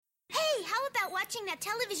about watching that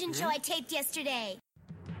television show I taped yesterday?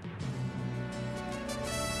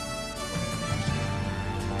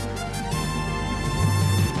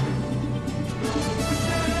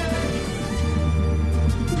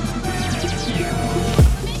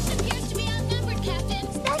 Mission appears to be outnumbered, Captain.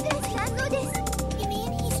 You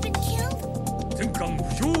mean he's been killed?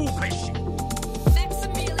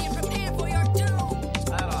 Maximilian, prepare for your doom.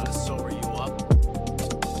 That ought to sober you up.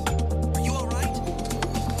 Are you all right?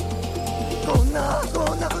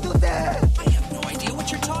 I have no idea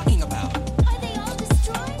what you're talking about. Are they all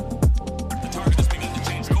destroyed? The target has begun to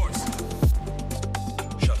change course.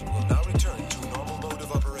 Shuttle will now return to normal mode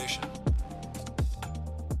of operation.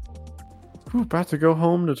 About to go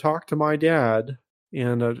home to talk to my dad,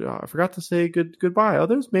 and I forgot to say goodbye. Oh,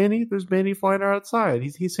 there's Manny. There's Manny flying outside.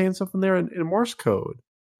 He's saying something there in Morse code.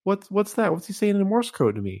 What's that? What's he saying in Morse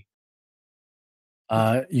code to me?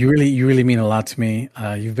 You really mean a lot to me.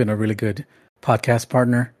 You've been a really good podcast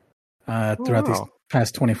partner throughout these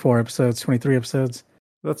past 24 episodes, 23 episodes.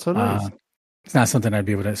 That's so nice. It's not something I'd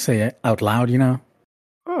be able to say out loud, you know?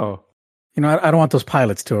 Oh. You know, I don't want those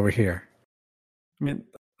pilots to overhear. I mean,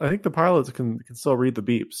 I think the pilots can still read the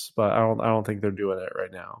beeps, but I don't think they're doing it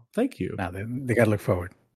right now. Thank you. No, they got to look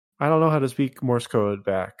forward. I don't know how to speak Morse code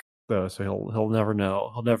back though, so he'll never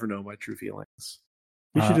know. He'll never know my true feelings.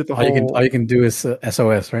 We should do the whole. All you can do is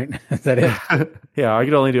SOS, right? Is that it? Yeah, I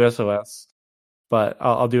can only do SOS, but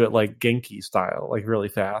I'll do it like Genki style, like really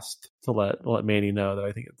fast to let Manny know that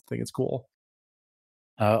I think it's cool.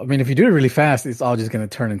 I mean, if you do it really fast, it's all just going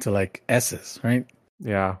to turn into like S's, right?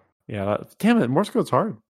 Yeah. Damn it, Morse code's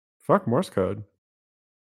hard. Fuck Morse code.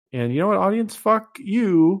 And you know what, audience? Fuck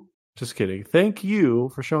you. Just kidding. Thank you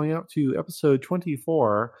for showing up to episode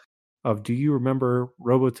 24 of Do You Remember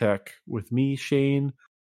Robotech with me, Shane,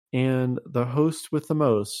 and the host with the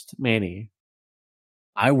most, Manny.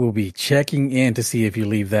 I will be checking in to see if you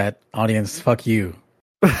leave that. Audience, fuck you.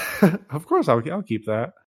 Of course, I'll keep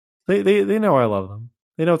that. They know I love them.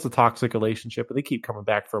 They know it's a toxic relationship, but they keep coming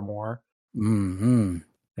back for more. Mm-hmm.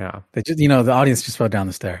 Yeah. They just, the audience just fell down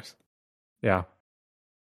the stairs. Yeah.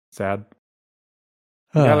 Sad.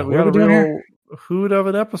 We got a real hoot of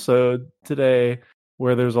an episode today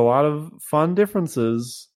where there's a lot of fun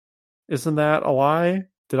differences. Isn't that a lie?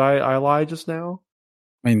 Did I lie just now?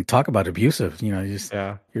 I mean, talk about abusive.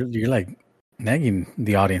 You're like nagging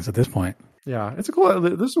the audience at this point. Yeah, it's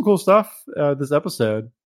there's some cool stuff this episode.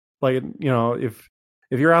 Like, if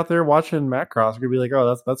you're out there watching Macross, you're gonna be like,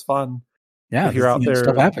 oh, that's fun. Yeah, if you're out there,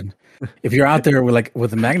 stuff happened. If you're out there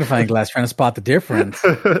with a magnifying glass trying to spot the difference,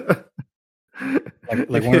 like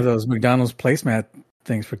one of those McDonald's placemat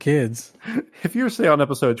things for kids. If you're, say, on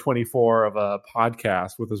episode 24 of a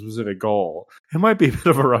podcast with a specific goal, it might be a bit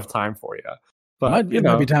of a rough time for you. But it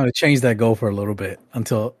might be time to change that goal for a little bit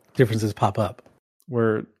until differences pop up.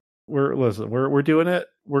 We're doing it.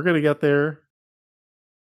 We're gonna get there.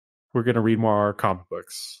 We're gonna read more comic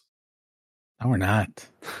books. No, we're not.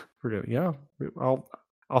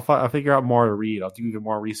 I'll figure out more to read. I'll do even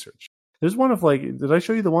more research. There's one of did I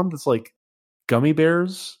show you the one that's like gummy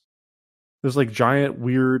bears? There's like giant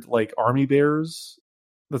weird like army bears.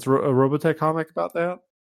 That's a Robotech comic about that.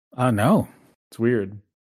 No, it's weird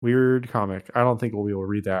comic. I don't think we'll be able to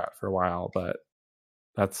read that for a while, but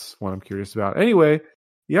that's one I'm curious about. Anyway,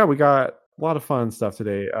 yeah, we got a lot of fun stuff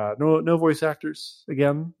today. No voice actors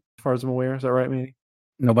again, as far as I'm aware. Is that right, Manny?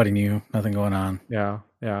 Nobody knew. Nothing going on. Yeah.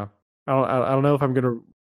 I don't know if I'm gonna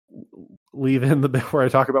leave in the bit where I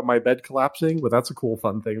talk about my bed collapsing, but that's a cool,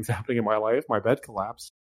 fun thing that's happening in my life. My bed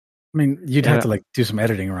collapsed. I mean, you'd have to do some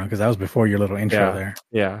editing around because that was before your little intro there.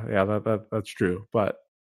 Yeah, that's true. But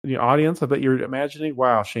audience, I bet you're imagining,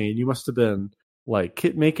 wow, Shane, you must have been like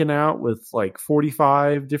making out with like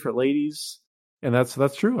 45 different ladies, and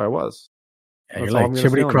that's true. I was. Yeah, you're like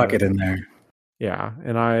Chibity Crockett in there. Yeah,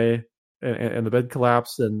 and the bed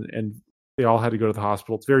collapsed, and they all had to go to the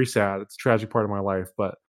hospital. It's very sad. It's a tragic part of my life,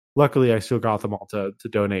 but luckily I still got them all to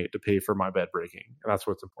donate to pay for my bed breaking. And that's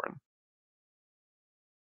what's important.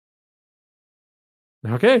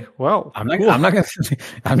 Okay, well, I'm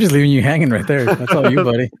just leaving you hanging right there. That's all you,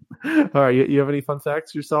 buddy. All right, you have any fun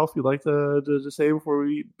facts yourself you'd like to say before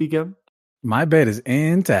we begin? My bed is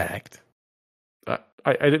intact.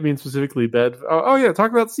 I didn't mean specifically bed. Oh yeah, talk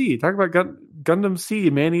about Seed. Talk about Gundam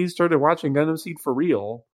Seed. Manny started watching Gundam Seed for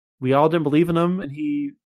real. We all didn't believe in him, and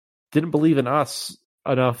he didn't believe in us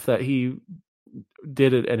enough that he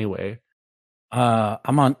did it anyway.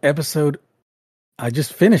 I'm on I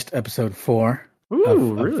just finished episode 4.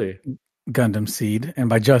 Ooh, really? Gundam Seed, and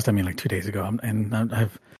by just I mean like 2 days ago. And I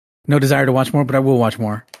have no desire to watch more, but I will watch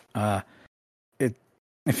more. It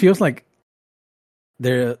feels like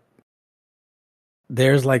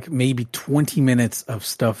there's like maybe 20 minutes of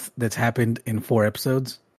stuff that's happened in 4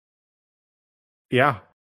 episodes. Yeah.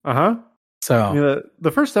 Uh-huh. So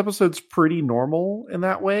The first episode's pretty normal in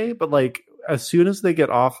that way, but like as soon as they get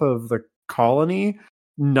off of the colony,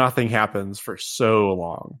 nothing happens for so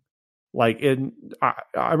long. Like I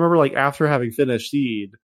remember like after having finished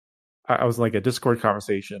Seed, I was in like a Discord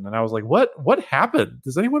conversation and I was like, what happened?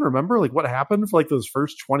 Does anyone remember like what happened for like those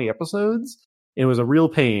first 20 episodes? It was a real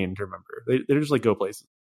pain to remember. They just like go places.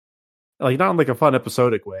 Like not in like a fun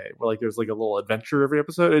episodic way where like there's like a little adventure every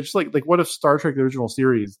episode. It's just like what if Star Trek the original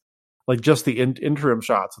series, like just the interim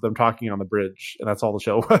shots of them talking on the bridge and that's all the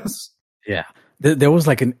show was. yeah, there was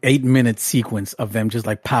like an 8-minute sequence of them just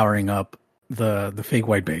like powering up the fake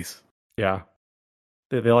white base. Yeah.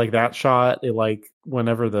 They like that shot. They like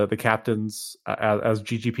whenever the captains, as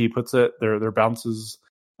GGP puts it, their bounces,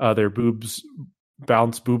 their boobs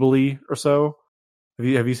bounce boobily or so.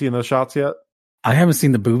 Have you seen those shots yet? I haven't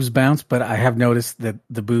seen the boobs bounce, but I have noticed that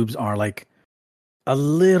the boobs are like a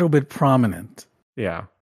little bit prominent. Yeah,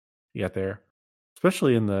 you get there,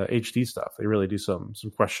 especially in the HD stuff. They really do some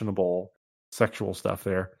questionable sexual stuff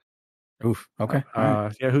there. Oof. Okay.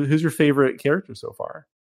 Right. Yeah. Who's your favorite character so far?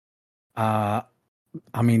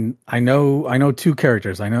 I mean, I know 2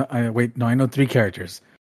 characters. I know 3 characters.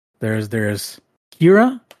 There's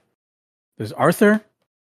Kira, there's Arthur,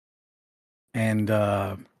 and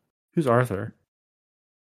who's Arthur?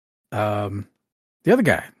 The other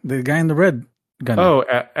guy, the guy in the red gun. Oh,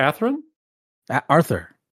 Atherin?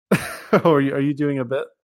 Arthur. Oh, are you doing a bit?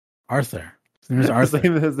 Arthur. His name is Arthur.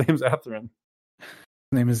 His name's Atherin.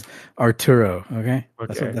 His name is Arturo. Okay,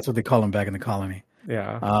 okay. That's what they call him back in the colony.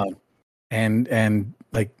 Yeah. And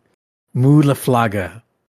like Mula Flaga,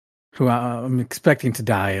 who I'm expecting to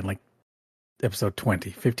die in like episode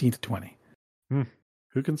 15 to 20.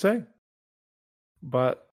 Who can say?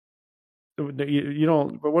 But you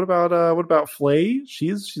don't. But what about Flay?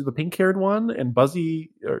 She's the pink-haired one, and Cuzzy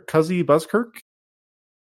Buzzkirk.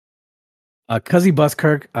 Cuzzy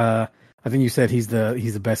Buzzkirk. I think you said he's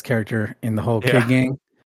the best character in the whole Kid gang.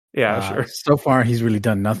 Yeah, sure. So far, he's really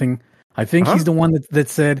done nothing. I think he's the one that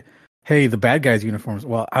said, "Hey, the bad guys' uniforms."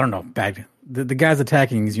 Well, I don't know. The guys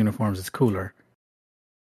attacking his uniforms is cooler.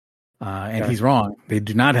 And he's wrong. They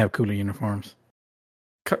do not have cooler uniforms.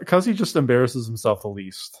 Cuzzy just embarrasses himself the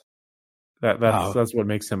least. That's what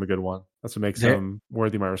makes him a good one. That's what makes him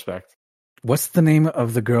worthy of my respect. What's the name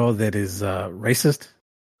of the girl that is racist?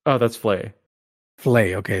 Oh, that's Flay.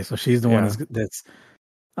 Flay. Okay, so she's the one that's.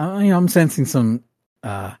 I'm sensing some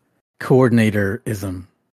coordinatorism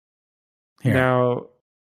here. Now,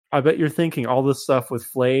 I bet you're thinking all this stuff with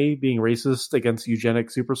Flay being racist against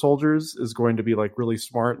eugenic super soldiers is going to be like really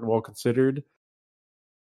smart and well considered.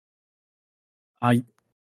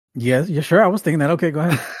 Yeah, sure. I was thinking that. Okay, go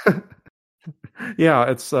ahead. Yeah,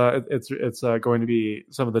 it's going to be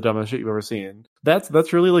some of the dumbest shit you've ever seen.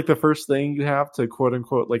 That's really like the first thing you have to quote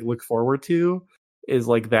unquote like look forward to is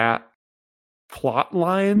like that plot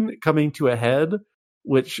line coming to a head,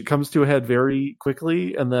 which comes to a head very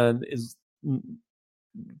quickly, and then is I'm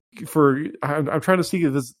trying to think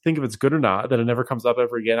if it's good or not that it never comes up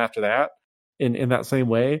ever again after that in that same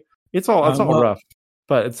way. It's all rough,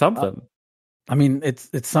 but it's something. I mean, it's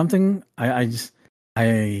something. I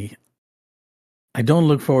don't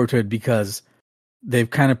look forward to it because they've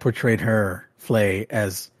kind of portrayed Flay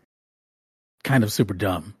as kind of super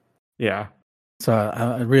dumb. Yeah.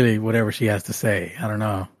 So really, whatever she has to say, I don't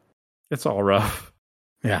know. It's all rough.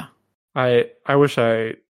 Yeah. I wish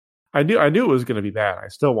I knew it was going to be bad. I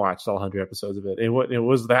still watched all 100 episodes of it. It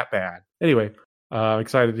was that bad. Anyway, I'm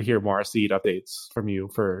excited to hear more Seed updates from you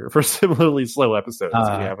for similarly slow episodes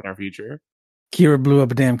we have in our future. Kira blew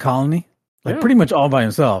up a damn colony, pretty much all by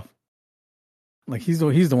himself. Like he's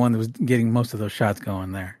the one that was getting most of those shots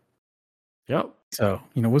going there. Yep. So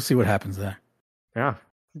we'll see what happens there. Yeah,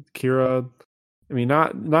 Kira. I mean,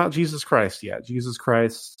 not Jesus Christ yet. Jesus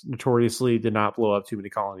Christ notoriously did not blow up too many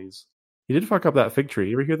colonies. He did fuck up that fig tree.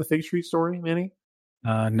 You ever hear the fig tree story, Manny?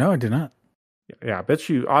 No, I did not. Yeah, I bet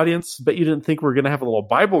you, audience, bet you didn't think we were gonna have a little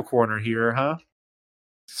Bible corner here, huh?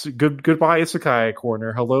 Goodbye, Isekai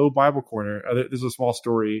corner. Hello, Bible corner. There's a small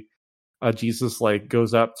story. Jesus like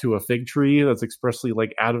goes up to a fig tree that's expressly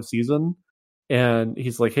like out of season, and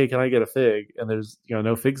he's like, "Hey, can I get a fig?" And there's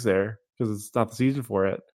no figs there because it's not the season for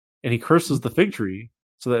it. And he curses the fig tree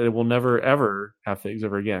so that it will never ever have figs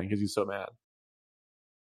ever again because he's so mad.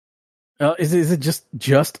 Is it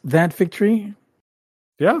just that fig tree?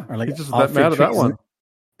 Yeah, or like he's just that mad at that one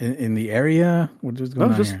in the area. What's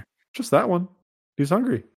going on here? Just that one. He's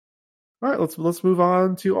hungry. All right, let's move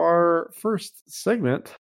on to our first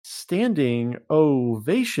segment. standing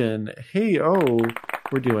ovation. Hey, oh,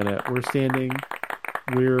 we're doing it. We're standing.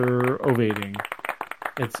 We're ovating.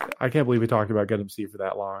 I can't believe we talked about Gundam Seed for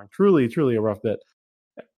that long. Truly, truly a rough bit.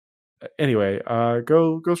 Anyway,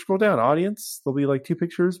 go scroll down, audience. There'll be like 2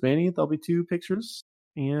 pictures. Manny, there'll be 2 pictures,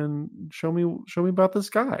 and show me about this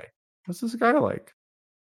guy. What's this guy like?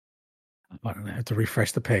 I have to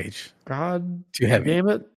refresh the page. God, too heavy. Damn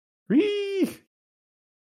it! Whee!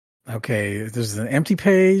 Okay, there's an empty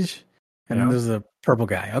page, and then there's a purple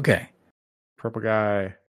guy. Okay, purple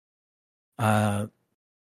guy.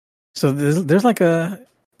 So there's like this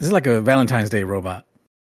is like a Valentine's Day robot.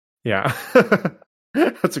 Yeah.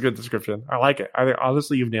 That's a good description. I like it.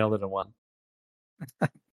 Honestly, you've nailed it in one.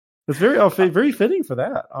 It's very fitting for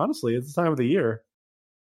that. Honestly, it's the time of the year.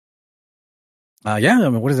 Yeah. I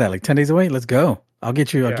mean, what is that? Like 10 days away? Let's go. I'll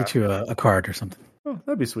get you a card or something. Oh,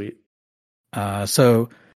 that'd be sweet. So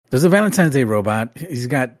there's a Valentine's Day robot. He's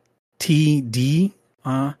got TD,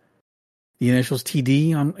 the initials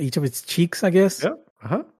TD on each of its cheeks, I guess. Yep.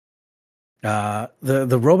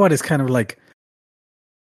 The robot is kind of like,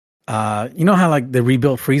 you know how like they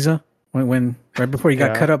rebuilt Frieza when right before he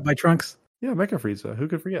got cut up by Trunks? Yeah, Mecha Frieza. Who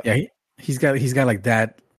could forget? Yeah, he's got like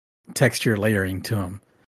that texture layering to him,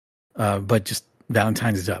 but just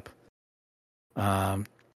Valentine's up.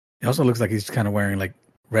 It also looks like he's kind of wearing like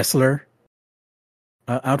wrestler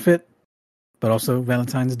outfit, but also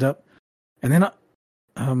Valentine's up, and then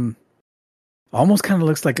almost kind of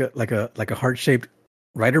looks like a heart shaped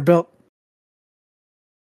rider belt.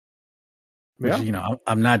 Which,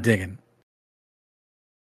 I'm not digging.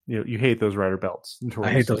 You hate those rider belts.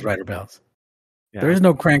 I hate those rider belts. Yeah. There is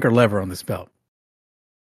no crank or lever on this belt.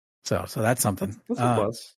 So that's something. That's a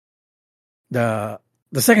plus. The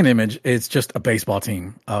second image is just a baseball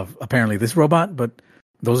team of apparently this robot, but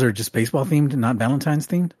those are just baseball themed, not Valentine's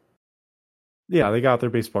themed. Yeah, they got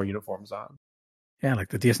their baseball uniforms on. Yeah, like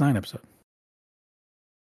the DS9 episode.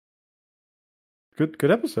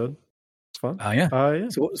 Good episode. It's fun. Yeah.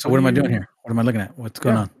 So what am I doing here? What am I looking at? What's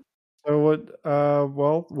going on?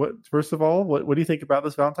 So first of all, what do you think about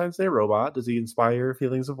this Valentine's Day robot? Does he inspire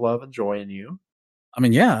feelings of love and joy in you? I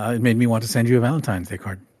mean, yeah, it made me want to send you a Valentine's Day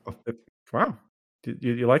card. Wow.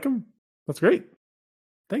 You like him? That's great.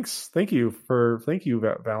 Thanks. Thank you,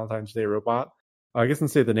 Valentine's Day robot. I guess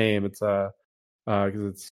instead of the name, it's because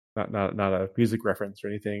it's not a music reference or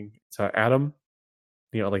anything. It's Adam.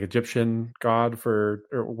 Like Egyptian god or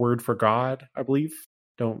word for God, I believe.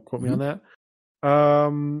 Don't quote me on that.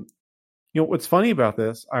 What's funny about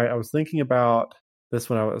this, I was thinking about this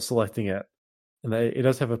when I was selecting it, and it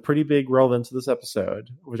does have a pretty big relevance to this episode,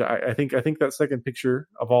 which I think that second picture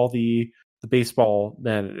of all the baseball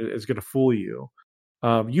men is going to fool you.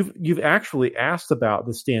 You've actually asked about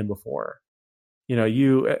the stand before.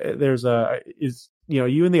 You in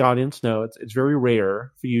the audience know it's very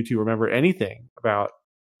rare for you to remember anything about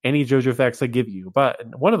any JoJo facts I give you, but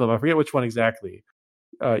one of them, I forget which one exactly,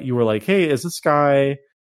 you were like, hey, is this guy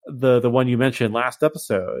the one you mentioned last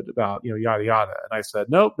episode about yada yada? And I said,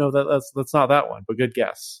 no, that's not that one, but good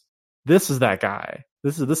guess. This is that guy.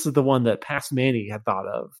 This is the one that Past Manny had thought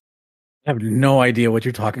of. I have no idea what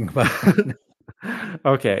you're talking about.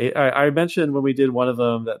 Okay, I mentioned when we did one of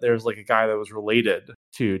them that there's like a guy that was related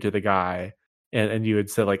to the guy, and you had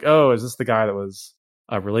said like, oh, is this the guy that was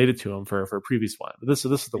related to him for a previous one? But this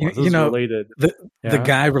is the one. This is related. The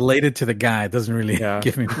guy related to the guy doesn't really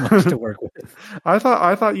give me much to work with. I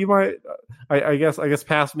thought you might. I guess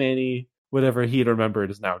Past Manny, whatever he had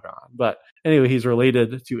remembered, is now gone. But anyway, he's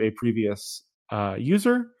related to a previous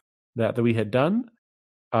user that we had done.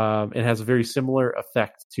 It has a very similar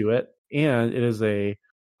effect to it, and it is an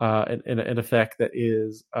effect that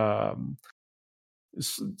is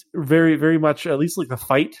very, very much, at least like the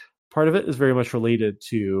fight part of it, is very much related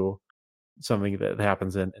to something that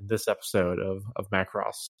happens in this episode of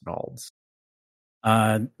Macross Nalds.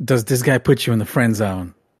 Does this guy put you in the friend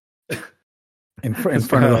zone in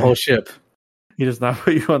front of the whole ship? He does not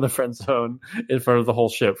put you on the friend zone in front of the whole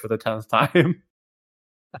ship for the 10th time.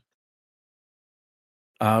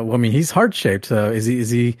 Well, I mean, he's heart shaped. So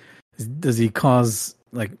does he cause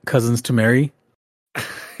like cousins to marry?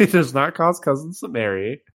 He does not cause cousins to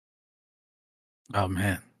marry. Oh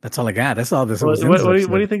man, that's all I got. That's all this. What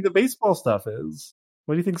do you think the baseball stuff is?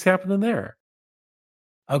 What do you think's happening there?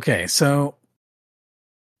 Okay, so,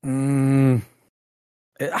 how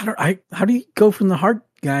do you go from the heart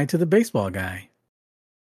guy to the baseball guy?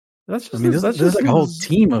 There's like a whole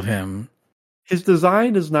team of him. His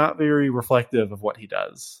design is not very reflective of what he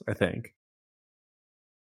does, I think.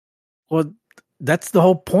 Well, that's the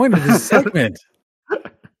whole point of this segment.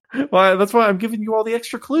 Well, that's why I'm giving you all the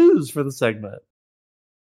extra clues for the segment.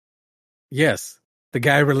 Yes, the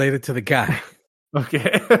guy related to the guy.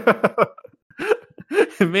 Okay.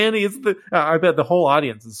 Manny is the. I bet the whole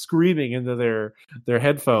audience is screaming into their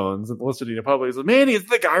headphones and listening to public. So Manny is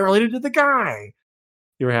the guy related to the guy.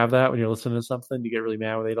 You ever have that when you're listening to something? You get really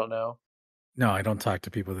mad when they don't know. No, I don't talk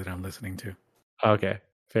to people that I'm listening to. Okay,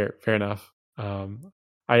 fair enough.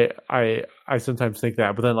 I sometimes think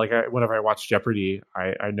that, but then like whenever I watch Jeopardy,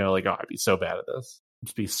 I know like, oh, I'd be so bad at this. I'd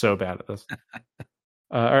just be so bad at this.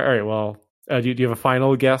 All right. Well, do you have a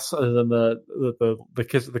final guess other than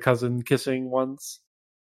the cousin kissing ones?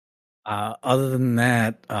 Other than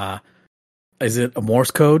that, is it a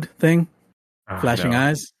Morse code thing? Flashing no.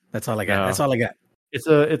 eyes? That's all I got. No. That's all I got.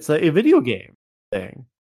 It's a video game thing.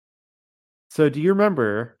 So do you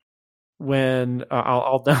remember when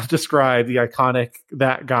I'll now describe the iconic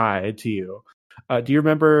that guy to you? Do you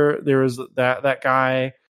remember there was that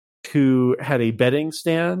guy who had a betting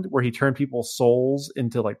stand where he turned people's souls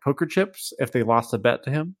into like poker chips if they lost a bet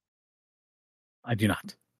to him? I do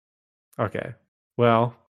not. Okay.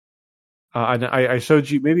 Well, I showed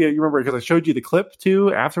you, maybe you remember because I showed you the clip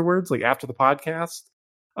too afterwards, like after the podcast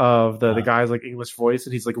of the guy's like English voice,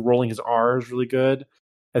 and he's like rolling his R's really good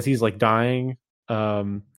as he's like dying. I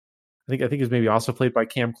think he's maybe also played by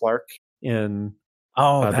Cam Clark in.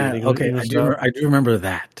 That okay. I do remember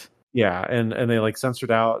that. Yeah, and they like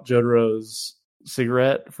censored out Jotaro's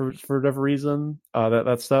cigarette for whatever reason.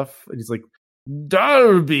 That stuff, and he's like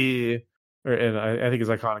Darby, and I think his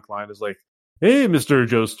iconic line is like, "Hey, Mr.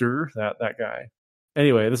 Joester," that guy.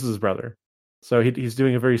 Anyway, this is his brother, so he's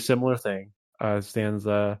doing a very similar thing. Stands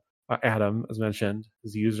Adam, as mentioned.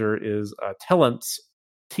 His user is Talents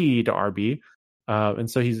T to RB, and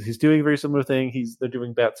so he's doing a very similar thing. They're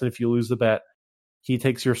doing bets, and if you lose the bet, he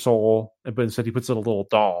takes your soul, but instead he puts in a little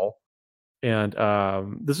doll. And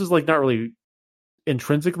this is like not really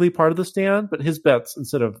intrinsically part of the stand, but his bets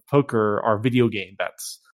instead of poker are video game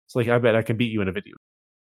bets. So like, I bet I can beat you in a video.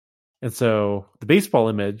 And so the baseball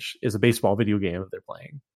image is a baseball video game that they're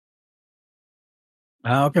playing.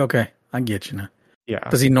 Okay. I get you now. Yeah.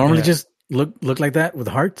 Does he normally just look like that with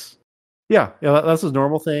hearts? Yeah. That's his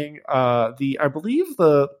normal thing. I believe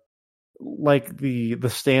the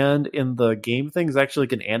stand in the game thing is actually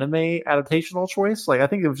like an anime adaptational choice. Like I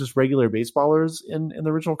think it was just regular baseballers in the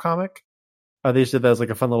original comic. They just did that as like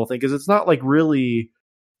a fun little thing because it's not like really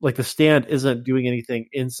like the stand isn't doing anything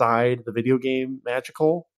inside the video game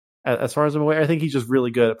magical. As far as I'm aware, I think he's just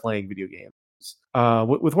really good at playing video games.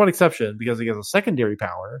 With one exception, because he has a secondary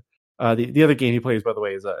power. The other game he plays, by the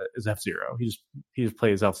way, is F-Zero. He just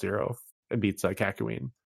plays F-Zero and beats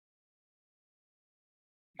Kakyoin.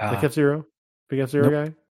 Like F-Zero? Big F-Zero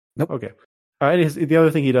guy? Nope. Okay. And the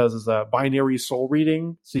other thing he does is binary soul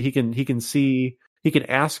reading. So he can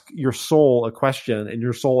ask your soul a question, and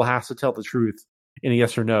your soul has to tell the truth in a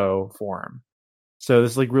yes or no form. So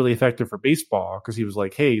this is like really effective for baseball because he was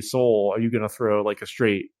like, "Hey, soul, are you going to throw like a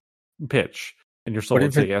straight pitch?" And your soul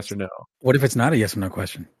would say yes or no. What if it's not a yes or no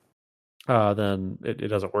question? Then it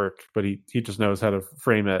doesn't work. But he just knows how to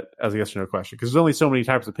frame it as a yes or no question because there's only so many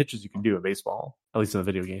types of pitches you can do in baseball, at least in the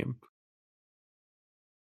video game.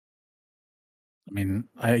 I mean,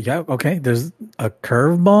 okay. There's a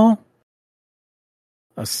curveball,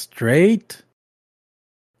 a straight,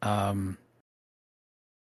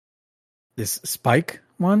 this spike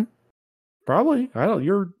one. Probably. I don't.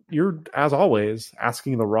 You're as always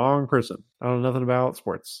asking the wrong person. I don't know nothing about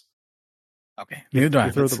sports. Okay, neither do I.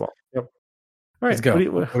 Throw the ball. Yep. All right. Let's go.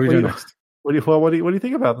 What do we do next? What do you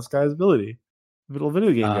think about this guy's ability? Little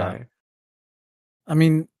video game guy. I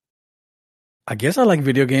mean, I guess I like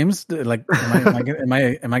video games. Like, am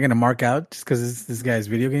I going to mark out just because this guy's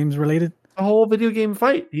video games related? A whole video game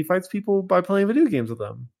fight. He fights people by playing video games with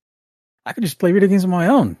them. I could just play video games on my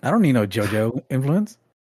own. I don't need no JoJo influence.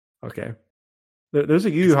 Okay. There's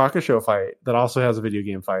a Yu Yu Hakusho fight that also has a video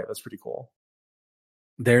game fight. That's pretty cool.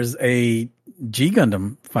 There's a G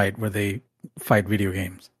Gundam fight where they fight video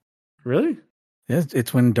games. Really? Yes,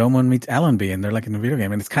 it's when Domon meets Allenby and they're like in a video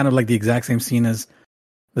game, and it's kind of like the exact same scene as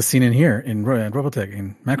the scene in here in Robotech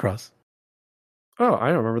in Macross. Oh, I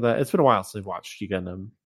don't remember that. It's been a while since I've watched G Gundam,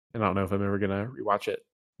 and I don't know if I'm ever gonna rewatch it.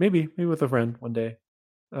 Maybe with a friend one day.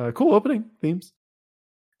 Cool opening themes.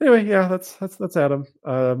 Anyway, yeah, that's Adam.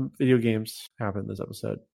 Video games happen this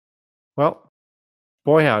episode. Well,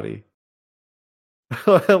 boy howdy.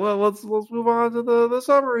 Well, let's move on to the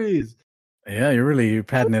summaries. Yeah, you're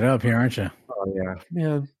padding it up here, aren't you? Oh yeah,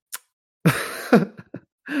 man.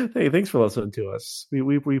 Hey, thanks for listening to us.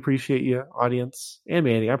 We appreciate you, audience, and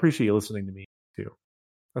Manny. I appreciate you listening to me too.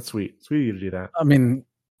 That's sweet. Sweet of you to do that. I mean,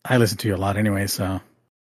 I listen to you a lot anyway, so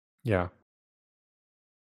yeah.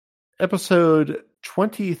 Episode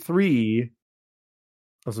 23.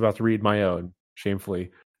 I was about to read my own,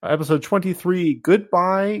 shamefully. Episode 23,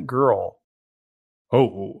 Goodbye Girl.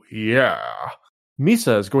 Oh, yeah.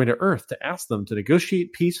 Misa is going to Earth to ask them to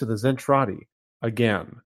negotiate peace with the Zentradi.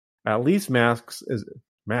 Again. At least Max is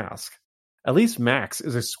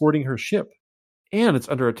escorting her ship. And it's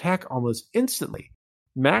under attack almost instantly.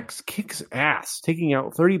 Max kicks ass, taking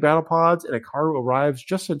out 30 battle pods, and Hikaru arrives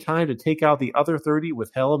just in time to take out the other 30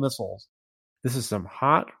 with hella missiles. This is some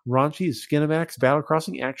hot, raunchy Skinamax battle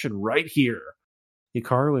crossing action right here.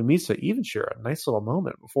 Hikaru and Misa even share a nice little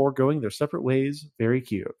moment before going their separate ways. Very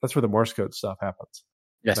cute. That's where the Morse code stuff happens.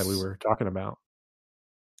 Yes. That we were talking about.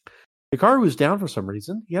 Hikaru is down for some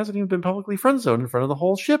reason. He hasn't even been publicly friend-zoned in front of the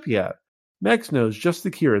whole ship yet. Max knows just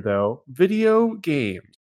the cure, though. Video games.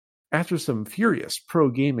 After some furious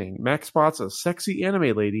pro-gaming, Max spots a sexy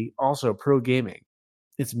anime lady, also pro-gaming.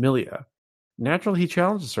 It's Milia. Naturally, he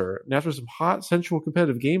challenges her, and after some hot, sensual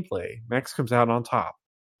competitive gameplay, Max comes out on top.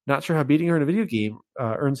 Not sure how beating her in a video game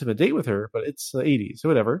earns him a date with her, but it's the 80s, so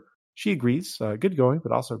whatever. She agrees. Good going,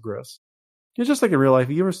 but also gross. It's just like in real life,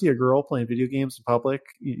 if you ever see a girl playing video games in public,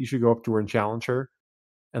 you should go up to her and challenge her.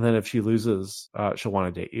 And then if she loses, she'll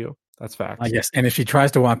want to date you. That's fact. I guess. And if she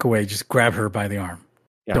tries to walk away, just grab her by the arm.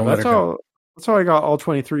 Yeah, Don't let her go. That's how I got all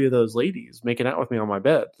 23 of those ladies making out with me on my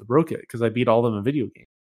bed. I broke it because I beat all of them in video games.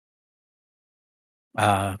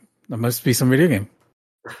 There must be some video game.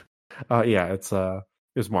 Yeah, it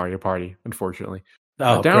was Mario Party, unfortunately.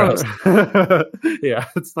 Oh, yeah,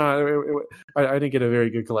 it's not. I didn't get a very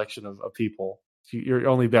good collection of people. You're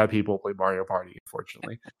only bad people play Mario Party,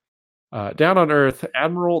 unfortunately. Down on Earth,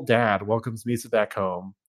 Admiral Dad welcomes Misa back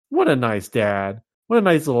home. What a nice dad. What a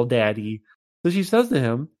nice little daddy. So she says to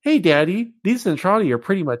him, "Hey, Daddy, these Zentradi are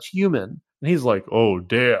pretty much human." And he's like, "Oh,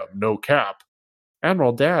 damn, no cap."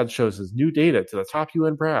 Admiral Dad shows his new data to the top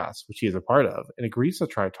UN brass, which he is a part of, and agrees to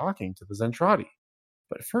try talking to the Zentradi.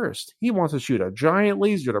 But first, he wants to shoot a giant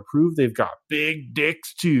laser to prove they've got big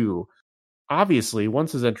dicks too. Obviously,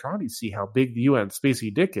 once the Zentradi see how big the UN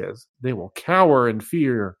spacey dick is, they will cower in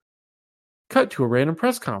fear. Cut to a random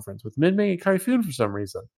press conference with Minmay and Kaifun for some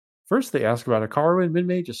reason. First, they ask about Hikaru, and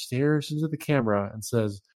Minmay just stares into the camera and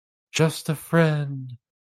says, "Just a friend."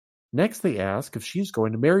 Next, they ask if she's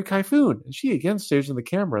going to marry Kaifun, and she again stares in the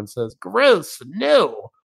camera and says, "Gross,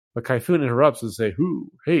 no." But Kaifun interrupts and says,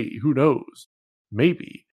 "Hey, who knows?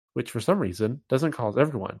 Maybe," which for some reason doesn't cause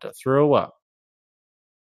everyone to throw up.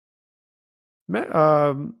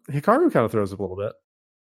 Hikaru kind of throws up a little bit,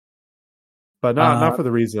 but not for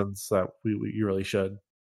the reasons that you really should.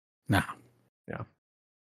 No. Yeah.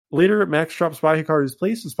 Later, Max drops by Hikaru's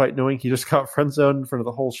place despite knowing he just got friend-zoned in front of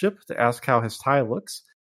the whole ship to ask how his tie looks.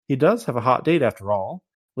 He does have a hot date after all.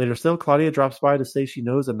 Later still, Claudia drops by to say she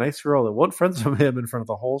knows a nice girl that won't friend-zone him in front of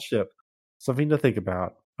the whole ship. Something to think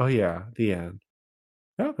about. Oh yeah, the end.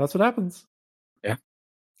 Yeah, that's what happens. Yeah.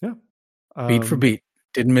 Yeah. Beat for beat.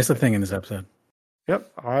 Didn't miss a thing in this episode.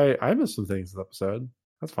 Yep. I missed some things in this episode.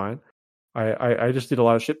 That's fine. I just did a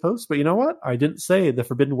lot of shit posts, but you know what? I didn't say the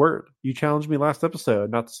forbidden word. You challenged me last episode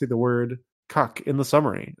not to say the word cuck in the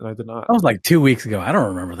summary, and I did not. That was like 2 weeks ago. I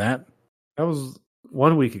don't remember that. That was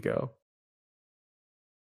 1 week ago.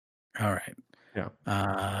 All right.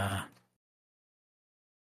 Yeah.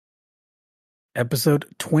 Episode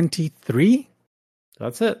 23?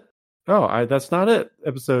 That's it. Oh, that's not it.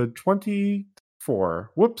 Episode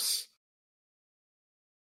 24. Whoops.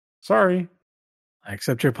 Sorry. I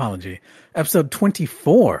accept your apology. Episode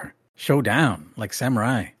 24, Showdown, like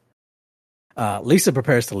samurai. Lisa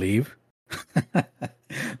prepares to leave,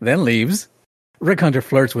 then leaves. Rick Hunter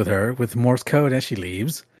flirts with her with Morse code as she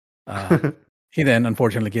leaves. He then,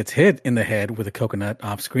 unfortunately, gets hit in the head with a coconut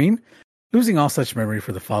off screen, losing all such memory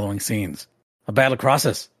for the following scenes. A battle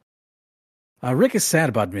crosses. Rick is sad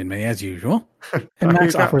about Minmay, as usual, and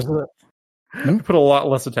Max offers... I put a lot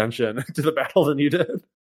less attention to the battle than you did.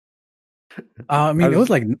 It was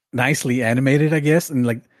like nicely animated, I guess, and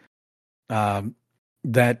like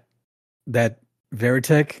that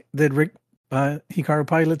Veritech that Rick Hikaru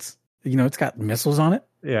pilots. It's got missiles on it.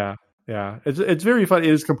 Yeah. It's very fun. It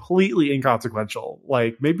is completely inconsequential.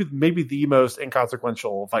 Like maybe the most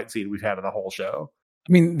inconsequential fight scene we've had in the whole show.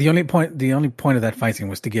 I mean, the only point of that fight scene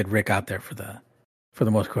was to get Rick out there for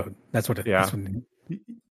the Morse code. That's what it. Yeah.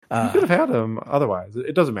 You could have had him otherwise.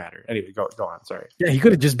 It doesn't matter. Anyway, go on. Sorry. Yeah, he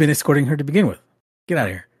could have just been escorting her to begin with. Get out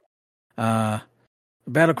of here.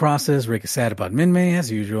 Battle crosses. Rick is sad about Minmay,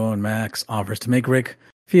 as usual, and Max offers to make Rick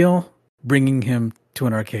feel, bringing him to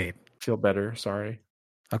an arcade. Feel better. Sorry.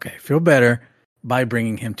 Okay, feel better by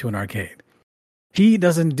bringing him to an arcade. He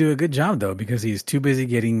doesn't do a good job, though, because he's too busy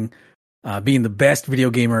being the best video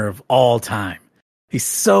gamer of all time. He's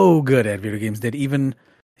so good at video games that he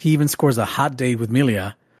even scores a hot date with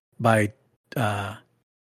Milia by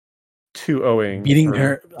 2-0ing beating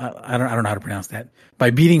her. I don't know how to pronounce that. By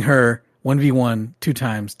beating her 1v1 2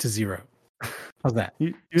 times to 0. How's that?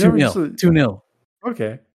 You 2-0. 2-0.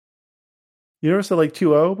 Okay. You never said like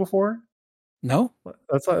 2-0 before? No?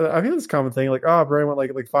 That's I think that's a common thing. Like, Brian went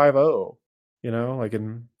like 5-0. You know, like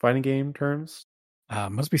in fighting game terms.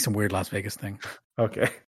 Must be some weird Las Vegas thing. Okay.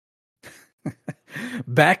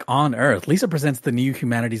 Back on Earth, Lisa presents the new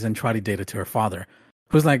humanities and trotty data to her father,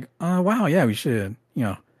 who's like, wow, yeah, we should,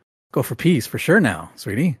 go for peace for sure now,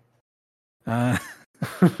 sweetie.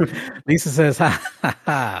 Lisa says, ha, ha,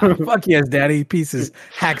 ha. Fuck yes, daddy, peace is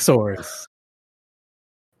hacksaws.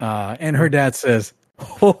 And her dad says,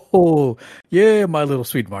 ho, yeah, my little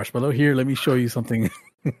sweet marshmallow. Here, let me show you something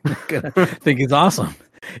I think is awesome.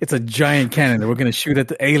 It's a giant cannon that we're going to shoot at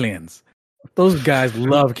the aliens. Those guys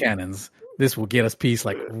love cannons. This will get us peace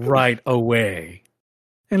like right away.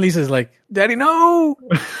 And Lisa's like, Daddy, no.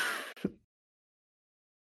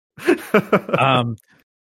 The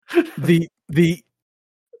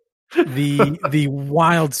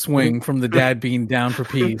wild swing from the dad being down for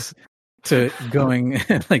peace to going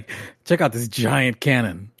like, check out this giant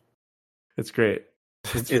cannon. It's great.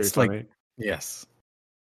 It's like funny. Yes.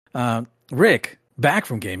 Rick, back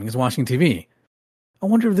from gaming, is watching TV. I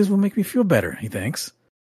wonder if this will make me feel better, he thinks.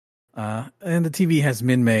 And the TV has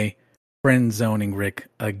Min-Mei friend zoning Rick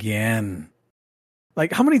again.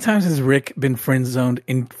 Like, how many times has Rick been friend zoned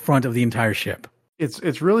in front of the entire ship?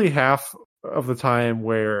 It's really half of the time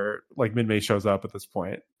where like Min-Mei shows up at this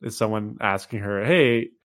point. Is someone asking her,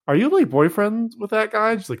 "Hey, are you like boyfriends with that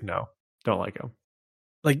guy?" She's like, "No, don't like him."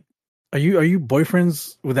 Like, are you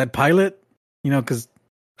boyfriends with that pilot? Because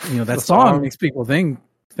that song makes people think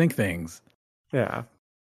things. Yeah.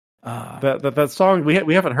 That song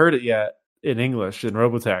we haven't heard it yet in English in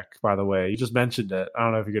Robotech, by the way. You just mentioned it. I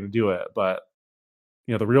don't know if you're going to do it, but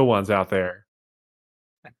the real one's out there.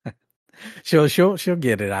 She'll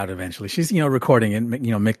get it out eventually. She's recording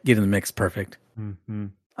it, getting the mix perfect. Mm-hmm.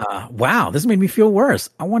 Wow, this made me feel worse.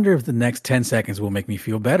 I wonder if the next 10 seconds will make me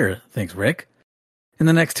feel better. Thinks Rick. In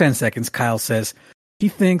the next 10 seconds, Kyle says he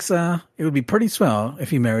thinks it would be pretty swell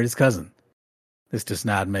if he married his cousin. This does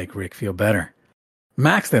not make Rick feel better.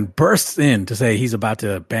 Max then bursts in to say he's about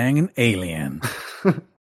to bang an alien.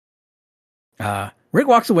 Rick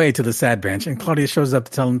walks away to the sad bench, and Claudia shows up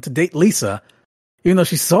to tell him to date Lisa, even though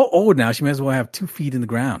she's so old now, she may as well have 2 feet in the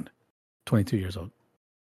ground. 22 years old.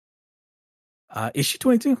 Is she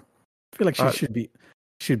 22? I feel like she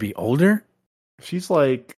should be older. She's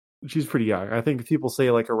pretty young. I think people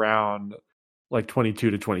say like around like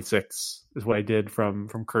 22 to 26 is what I did from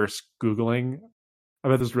Curse Googling. I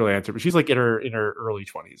bet this is really answer, but she's like in her early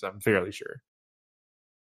 20s. I'm fairly sure.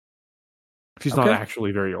 She's not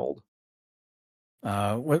actually very old.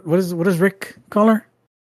 What does Rick call her?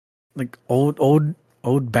 Like old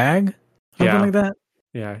bag, something like that.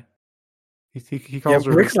 Yeah, he calls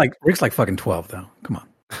her. Rick's like fucking 12 though. Come on.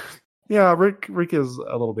 Yeah, Rick is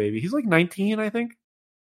a little baby. He's like 19, I think.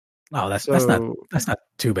 Oh, that's not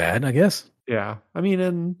too bad, I guess. Yeah, I mean,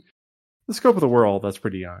 in the scope of the world, that's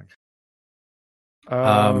pretty young.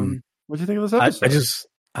 What do you think of this episode?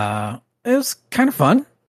 It was kind of fun.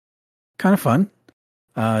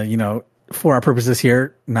 For our purposes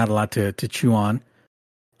here, not a lot to chew on,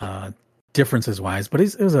 differences wise, but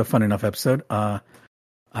it was a fun enough episode.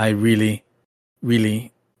 I really,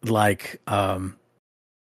 really like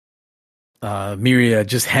Miria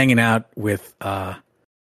just hanging out with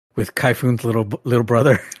Kaifun's little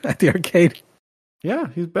brother at the arcade. Yeah,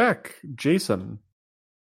 he's back. Jason.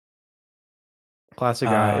 Classic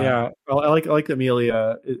guy. Yeah. I like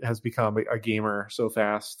Amelia has become a gamer so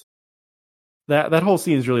fast. That whole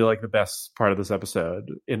scene is really like the best part of this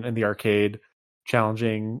episode in the arcade,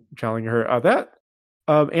 challenging her. That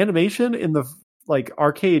animation in the like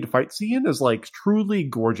arcade fight scene is like truly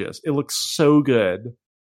gorgeous. It looks so good.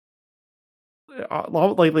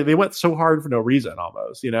 Like they went so hard for no reason,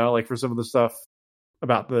 almost. Like for some of the stuff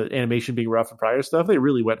about the animation being rough and prior stuff, they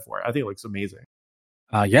really went for it. I think it looks amazing.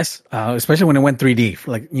 Yes, especially when it went 3D.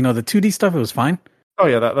 Like the 2D stuff, it was fine. Oh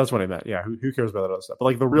yeah, that's what I meant. Yeah, who cares about that other stuff? But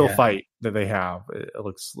like the real fight that they have, it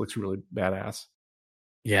looks really badass.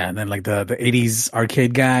 Yeah, and then like the 80s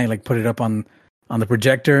arcade guy like put it up on the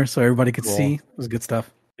projector so everybody could see. It was good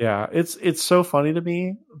stuff. Yeah, it's so funny to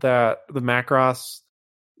me that the Macross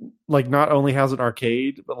like not only has an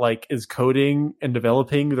arcade, but like is coding and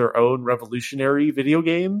developing their own revolutionary video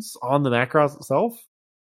games on the Macross itself.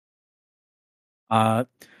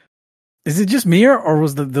 Is it just me or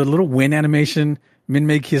was the little win animation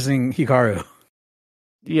Min-Mei kissing Hikaru?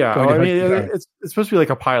 Yeah, going to I hurt mean, Hikaru. it's supposed to be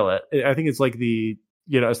like a pilot. I think it's like the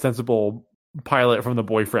ostensible pilot from the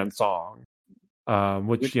boyfriend song,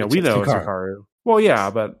 which Which we is know is Hikaru. Hikaru. Well, yeah,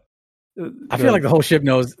 but I feel like the whole ship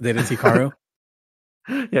knows that it's Hikaru.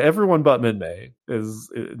 everyone but Minmay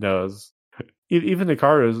knows. Even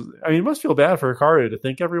Hikaru. I mean, it must feel bad for Hikaru to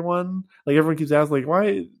think everyone keeps asking like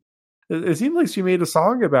why. It seems like she made a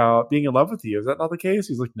song about being in love with you. Is that not the case?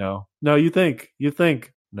 He's like, no, you think,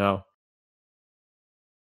 no.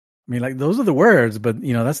 I mean, like those are the words, but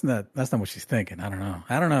that's not what she's thinking. I don't know.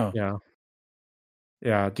 Yeah,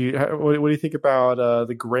 yeah. What do you think about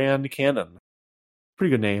the Grand Cannon?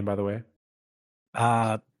 Pretty good name, by the way.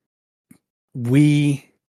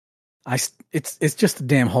 It's just a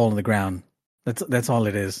damn hole in the ground. That's all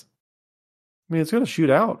it is. I mean, it's going to shoot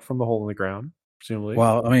out from the hole in the ground, presumably.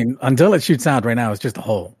 Well, I mean, until it shoots out right now, it's just a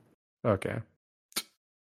hole. Okay.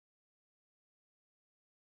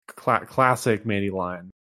 Classic Manny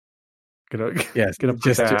line. Gonna put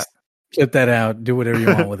just that. clip that out. Do whatever you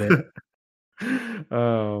want with it.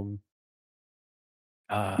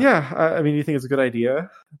 Yeah, I mean, you think it's a good idea?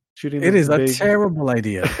 Shooting it is a terrible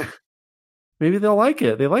idea. Maybe they'll like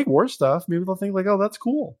it. They like war stuff. Maybe they'll think like, oh, that's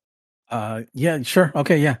cool. Yeah, sure.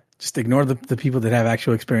 Okay, yeah. Just ignore the people that have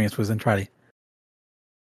actual experience with Zentradi.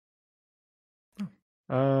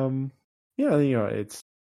 Yeah, it's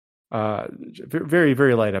very,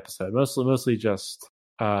 very light episode. Mostly just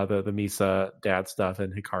the Misa dad stuff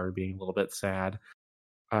and Hikaru being a little bit sad.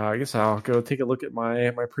 I guess I'll go take a look at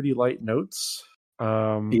my pretty light notes.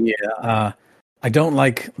 I don't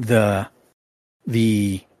like the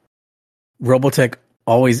Robotech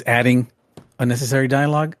always adding unnecessary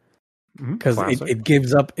dialogue because it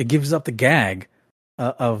gives up the gag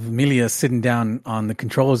of Milia sitting down on the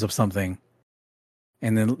controls of something,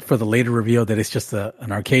 and then for the later reveal that it's just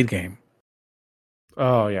an arcade game.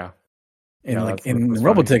 Oh yeah, and yeah, like in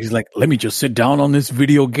Robotech, he's like, "Let me just sit down on this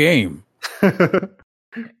video game."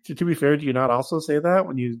 To be fair, do you not also say that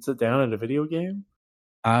when you sit down at a video game?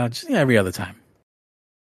 Just every other time.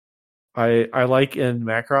 I like in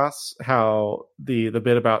Macross how the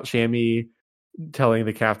bit about Shammy telling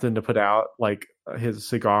the captain to put out like his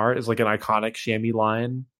cigar is like an iconic Shammy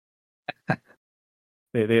line.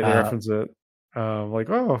 They reference it, like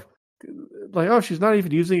she's not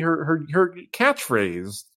even using her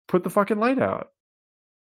catchphrase. Put the fucking light out.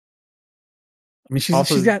 I mean,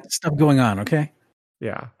 she's got stuff going on. Okay.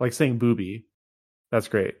 Yeah, like saying booby. That's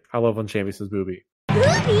great. I love when Shammy says booby.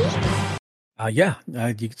 Booby? You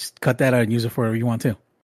can just cut that out and use it for whatever you want to.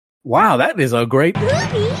 Wow, that is a great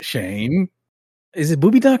Booby? Shane. Is it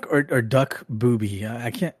booby duck or duck booby?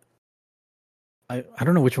 I can't. I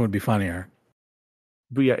don't know which one would be funnier.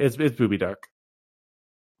 But yeah, it's booby duck.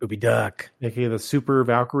 Booby duck. AKA the Super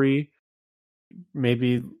Valkyrie.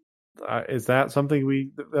 Maybe is that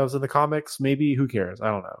something that was in the comics? Maybe, who cares? I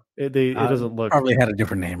don't know. It doesn't look, probably had a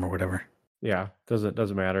different name or whatever. Yeah,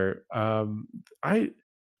 doesn't matter. I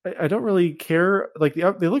don't really care. Like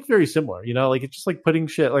they look very similar, like it's just like putting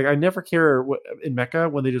shit. Like I never care in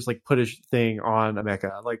Mecha when they just like put a thing on a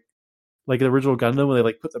Mecha. Like the original Gundam when they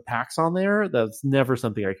like put the packs on there. That's never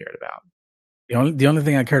something I cared about. The only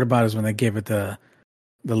thing I cared about is when they gave it the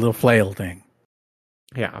little flail thing.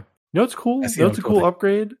 Yeah. It's cool. It's a cool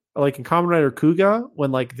upgrade. Like in Kamen Rider Kuga,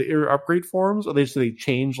 when like the upgrade forms, or they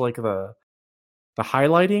change like the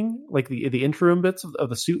highlighting, like the interim bits of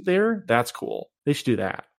the suit there. That's cool. They should do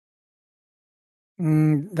that.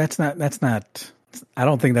 That's not. I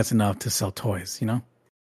don't think that's enough to sell toys.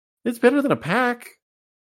 It's better than a pack.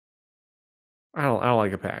 I don't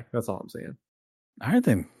like a pack. That's all I'm saying. All right,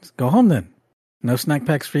 then go home. Then no snack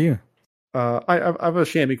packs for you. I have a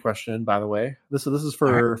Shammy question, by the way. This is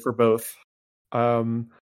for both.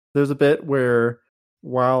 There's a bit where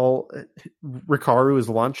while Rikaru is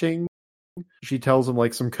launching, she tells him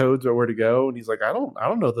like some codes about where to go, and he's like, I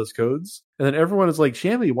don't know those codes. And then everyone is like,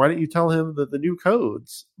 Shammy, why didn't you tell him the new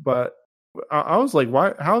codes? But I was like,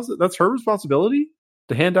 why? How is it? That's her responsibility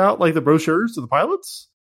to hand out like the brochures to the pilots.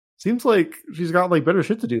 Seems like she's got like better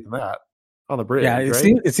shit to do than that on the bridge. Yeah,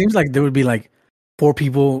 it seems like there would be like 4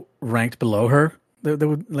 people ranked below her that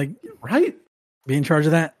would like be in charge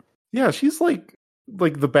of that. Yeah, she's like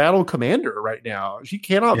the battle commander right now. She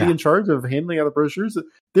cannot be in charge of handling out the brochures.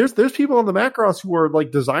 There's people on the Macross who are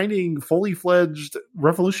like designing fully fledged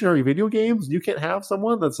revolutionary video games. You can't have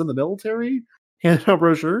someone that's in the military handing out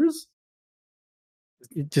brochures.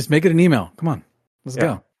 Just make it an email. Come on, let's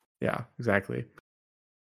go. Yeah, exactly.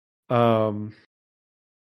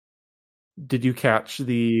 Did you catch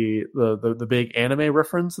the big anime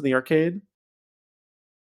reference in the arcade?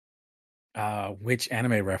 Which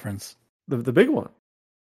anime reference? The big one.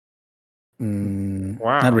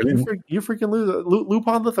 Wow, not really. you freaking lose.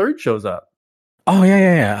 Lupin the Third shows up. Oh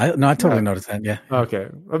yeah. I totally noticed that. Yeah. Okay.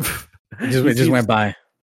 It just went by.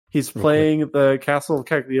 He's playing the Castle of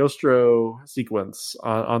Cagliostro sequence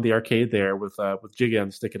on the arcade there with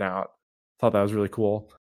Jigen sticking out. Thought that was really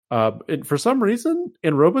cool. And for some reason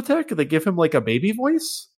in Robotech they give him like a baby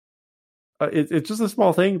voice. It's just a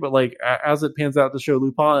small thing, but like as it pans out to show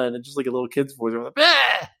Lupin, it's just like a little kid's voice. Like,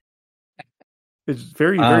 bah! It's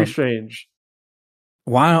very strange.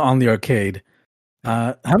 While on the arcade,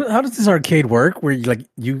 how does this arcade work? Where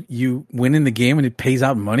you win in the game and it pays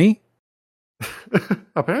out money?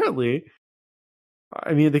 Apparently,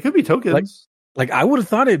 I mean they could be tokens. Like I would have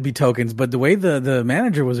thought it'd be tokens, but the way the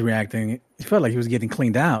manager was reacting, it felt like he was getting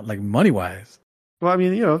cleaned out, like money wise. Well, I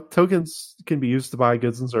mean, tokens can be used to buy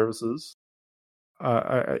goods and services.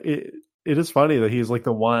 It is funny that he's like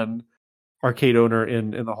the one arcade owner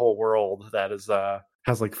in the whole world that is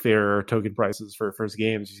has like fair token prices for his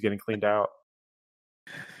games. He's getting cleaned out.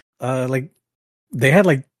 Like they had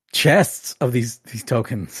like chests of these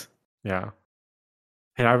tokens. Yeah.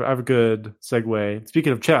 And I have a good segue.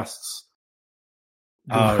 Speaking of chests,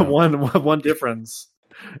 one difference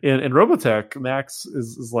in Robotech, Max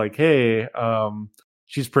is like, hey,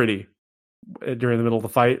 she's pretty during the middle of the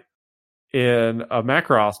fight. In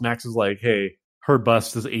Macross, Max is like, hey, her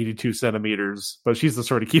bust is 82 centimeters, but she's the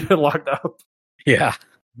sort of keep it locked up. Yeah.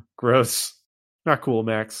 Gross. Not cool,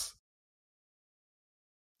 Max.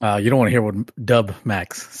 You don't want to hear what Dub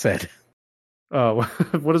Max said. Oh,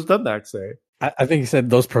 what does Dub Max say? I think he said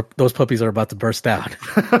those puppies are about to burst out.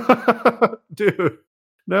 Dude,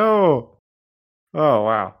 no. Oh,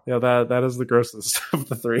 wow. Yeah, that is the grossest of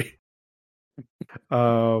the three.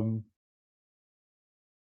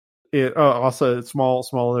 Also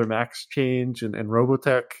small other Max change and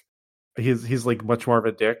Robotech. He's like much more of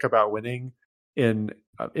a dick about winning. In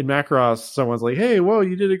Macross, someone's like, "Hey, whoa,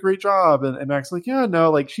 you did a great job," and Max is like, "Yeah,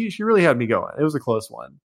 no, like she really had me going. It was a close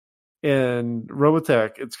one." In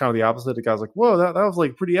Robotech, it's kind of the opposite. The guy's like, "Whoa, that was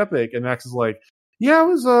like pretty epic," and Max is like, "Yeah, it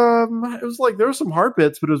was like there were some hard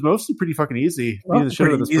bits, but it was mostly pretty fucking easy." Well,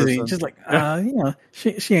 pretty easy. Just like,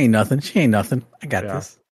 she ain't nothing. She ain't nothing. I got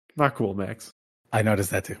this. Not cool, Max. I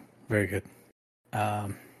noticed that too. Very good. Yeah,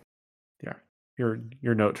 your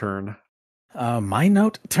note turn. My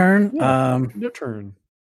note turn. Note turn.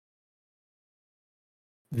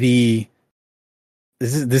 This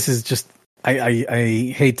is just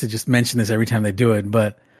I hate to just mention this every time they do it,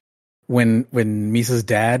 but when Misa's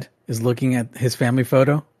dad is looking at his family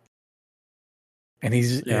photo, and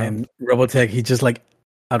and Robotech, he just like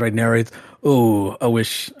outright narrates, "Oh, I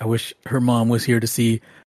wish her mom was here to see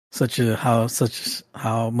how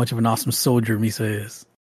much of an awesome soldier Misa is."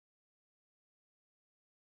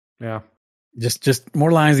 Yeah. Just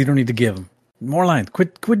more lines you don't need to give them. More lines.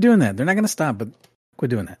 Quit doing that. They're not going to stop, but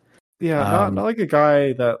quit doing that. Yeah, not like a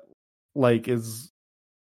guy that like is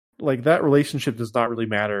like that relationship does not really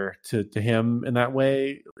matter to him in that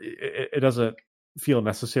way. It doesn't feel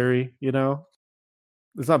necessary,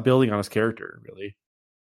 It's not building on his character really.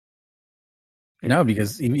 No,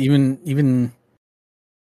 because even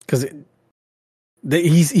because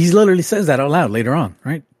he literally says that out loud later on,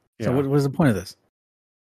 right? Yeah. So what is the point of this?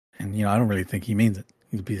 And I don't really think he means it.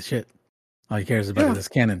 He's a piece of shit. All he cares about is his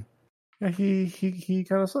cannon. Yeah, he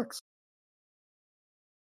kind of sucks.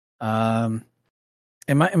 Am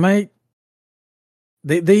I?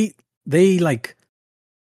 They like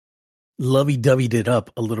lovey-doveyed it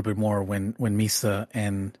up a little bit more when Misa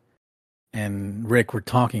and Rick were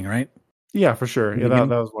talking, right? Yeah, for sure. Yeah, that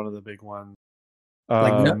was one of the big ones.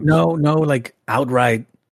 Like no, like outright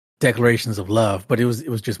declarations of love, but it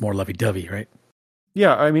was just more lovey-dovey, right?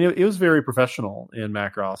 Yeah, I mean, it was very professional in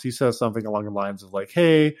Macross. He says something along the lines of like,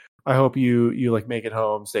 "Hey, I hope you like make it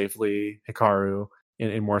home safely, Hikaru,"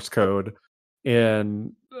 in Morse code.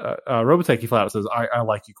 And Robotech, he flat out says, "I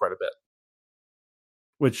like you quite a bit,"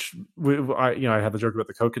 which I had the joke about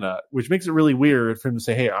the coconut, which makes it really weird for him to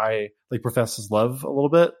say, "Hey, I like profess his love a little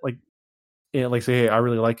bit," like, and like say, "Hey, I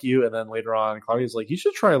really like you," and then later on, Claudia's like, "You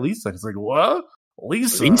should try Lisa." He's like, "What,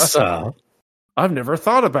 Lisa? I've never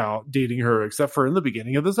thought about dating her except for in the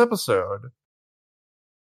beginning of this episode."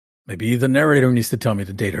 Maybe the narrator needs to tell me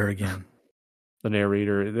to date her again. The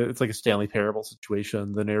narrator, it's like a Stanley Parable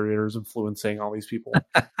situation. The narrator is influencing all these people.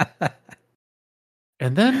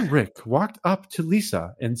 And then Rick walked up to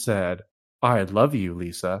Lisa and said, "I love you,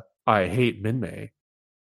 Lisa. I hate Minmay."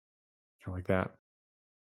 Kind of like that.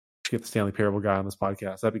 Get the Stanley Parable guy on this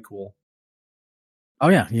podcast. That'd be cool. Oh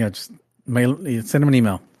yeah. Just send him an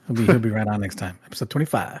email. He'll be right on next time. Episode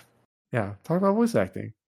 25. Yeah, talk about voice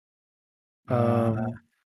acting.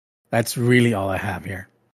 That's really all I have here.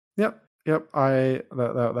 Yep. Yep, that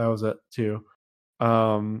was it too.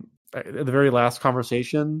 The very last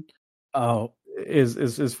conversation Oh,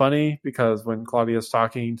 is funny because when Claudia's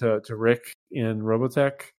talking to Rick in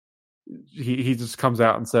Robotech, he just comes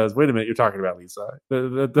out and says, "Wait a minute, you're talking about Lisa."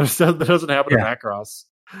 That doesn't happen in yeah. Macross.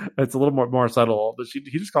 It's a little more subtle, but he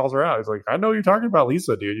just calls her out. He's like, "I know you're talking about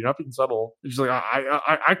Lisa, dude. You're not being subtle." And she's like,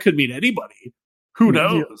 "I could mean anybody. Who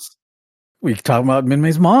knows?" We could talk about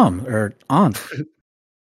Minmay's mom or aunt.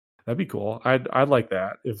 That'd be cool. I'd like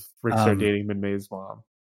that if Rick started dating Minmay's mom.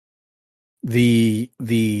 The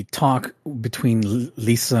talk between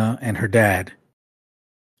Lisa and her dad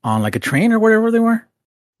on like a train or wherever they were,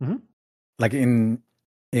 like in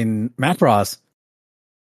Macross,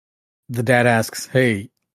 the dad asks, "Hey,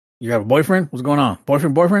 you have a boyfriend? What's going on?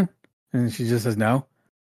 Boyfriend?" And she just says no.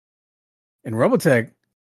 In Robotech,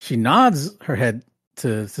 she nods her head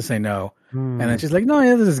to say no, and then she's like, "No,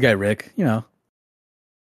 yeah, this is guy Rick, you know."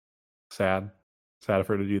 Sad of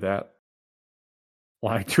her to do that.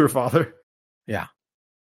 Lying to her father. Yeah.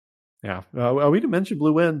 We didn't mention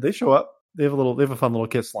Blue Wind. They show up. They have a fun little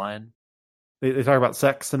kiss line. They talk about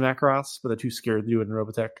sex in Macross, but they're too scared to do it in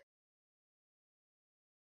Robotech.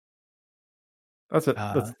 That's it.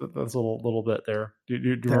 That's a little bit there. Do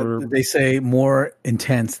you remember? They say more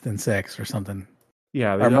intense than sex or something.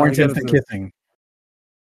 Yeah, or more intense than kissing.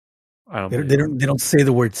 They don't say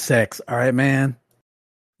the word sex. All right, man.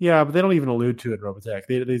 Yeah, but they don't even allude to it in Robotech.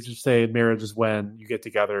 They just say marriage is when you get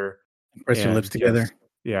together, press your lips together.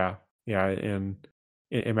 Yeah. In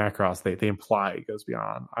Macross, they imply it goes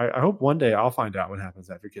beyond. I hope one day I'll find out what happens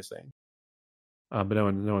after kissing. But no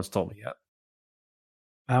one's told me yet.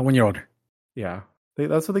 When you're older. Yeah,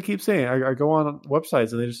 that's what they keep saying. I go on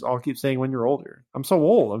websites and they just all keep saying when you're older. I'm so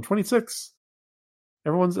old. I'm 26.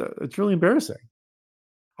 It's really embarrassing.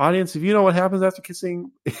 Audience, if you know what happens after kissing,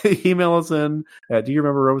 email us in at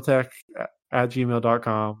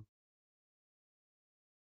doyourememberrobotech@gmail.com.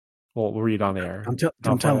 We'll read on the air.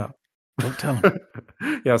 Don't tell him.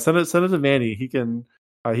 Yeah, send it to Manny. He can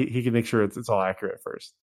make sure it's all accurate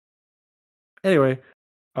first. Anyway,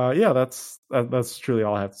 that's truly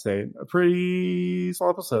all I have to say. A pretty small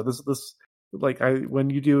episode. This when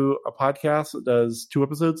you do a podcast that does 2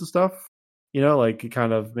 episodes of stuff, it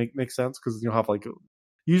kind of makes sense because you'll have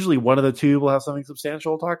usually one of the 2 will have something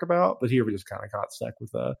substantial to talk about, but here we just kind of got stuck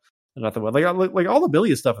with another one. Like all the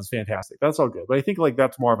Billy stuff is fantastic. That's all good, but I think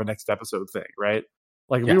that's more of a next episode thing, right?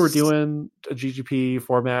 Like we were doing a GGP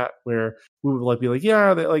format where we would be like,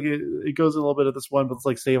 yeah, it goes in a little bit of this one, but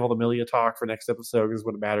let's save all the Milia talk for next episode because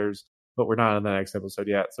when it matters. But we're not in the next episode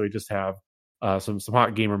yet, so we just have some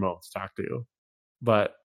hot gamer moments to talk to.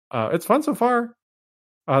 But it's fun so far.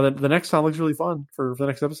 The next time looks really fun for the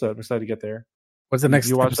next episode. I'm excited to get there. What's the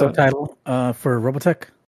next episode title for Robotech?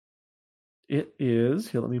 It is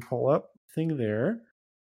here. Let me pull up thing there.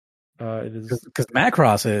 It is because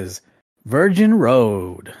Macross is Virgin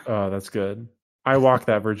Road. Oh, that's good. I walk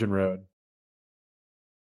that Virgin Road.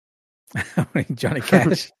 Johnny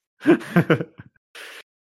Cash.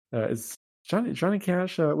 Is Johnny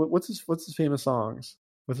Cash? What's his famous songs?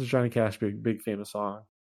 What's his Johnny Cash big famous song?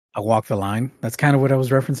 I Walk the Line. That's kind of what I was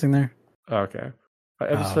referencing there. Okay.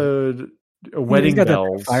 Episode Wedding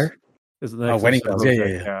Bells. Fire? Is the next Wedding Bells.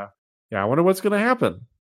 Yeah. I wonder what's going to happen.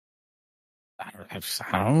 I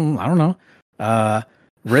don't know.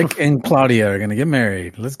 Rick and Claudia are going to get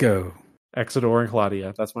married. Let's go. Exodore and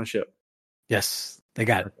Claudia. That's my ship. Yes, they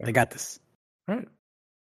got it. They got this. All right.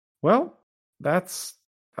 Well, that's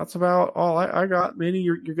about all I got. Manny,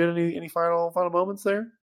 you're getting any final moments there?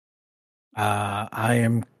 I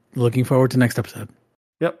am looking forward to next episode.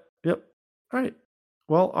 Yep. All right.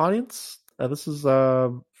 Well, audience, this is I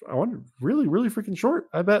wonder really freaking short,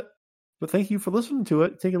 I bet. But thank you for listening to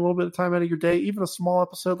it, taking a little bit of time out of your day, even a small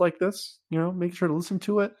episode like this. Make sure to listen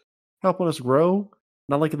to it, helping us grow.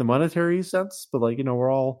 Not like in the monetary sense, but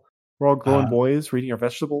we're all growing boys reading our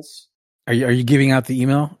vegetables. Are you giving out the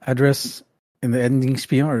email address in the ending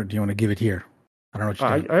spiel, or do you want to give it here? I don't know what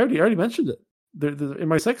you're doing. I already mentioned it in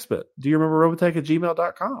my sex bit. Do you remember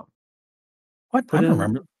robotech@gmail.com? What? I don't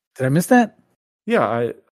remember. Did I miss that?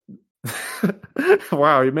 Yeah,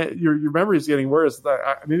 wow, your memory is getting worse.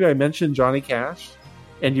 Maybe I mentioned Johnny Cash,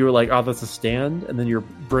 and you were like, "Oh, that's a stand," and then your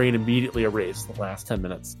brain immediately erased the last 10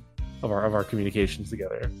 minutes of our communications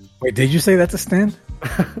together. Wait, did you say that's a stand?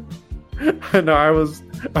 No, I was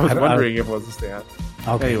wondering if it was a stand.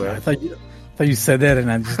 Okay, anyway, I thought you said that,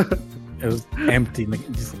 and I just it was empty, like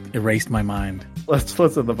it just erased my mind. Let's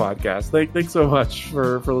end the podcast. Thanks so much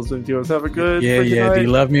for listening to us. Have a good night. Do you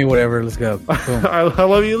love me? Whatever. Let's go. I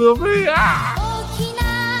love you, little bit. Ah!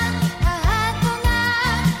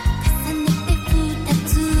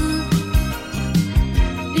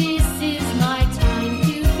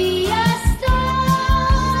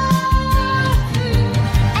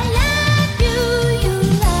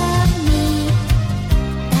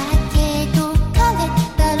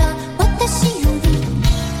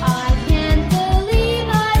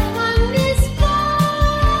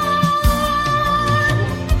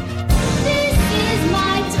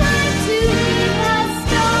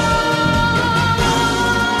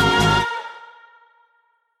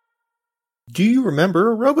 Do You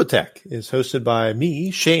Remember Robotech is hosted by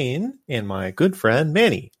me, Shane, and my good friend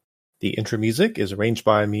Manny. The intro music is arranged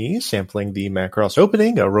by me, sampling the Macross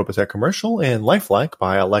opening, a Robotech commercial, and Lifelike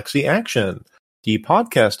by Alexi Action. The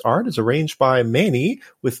podcast art is arranged by Manny,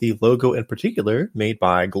 with the logo in particular made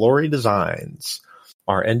by Glory Designs.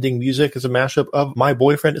 Our ending music is a mashup of My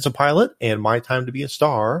Boyfriend is a Pilot and My Time to Be a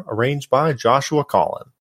Star, arranged by Joshua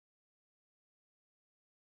Collin.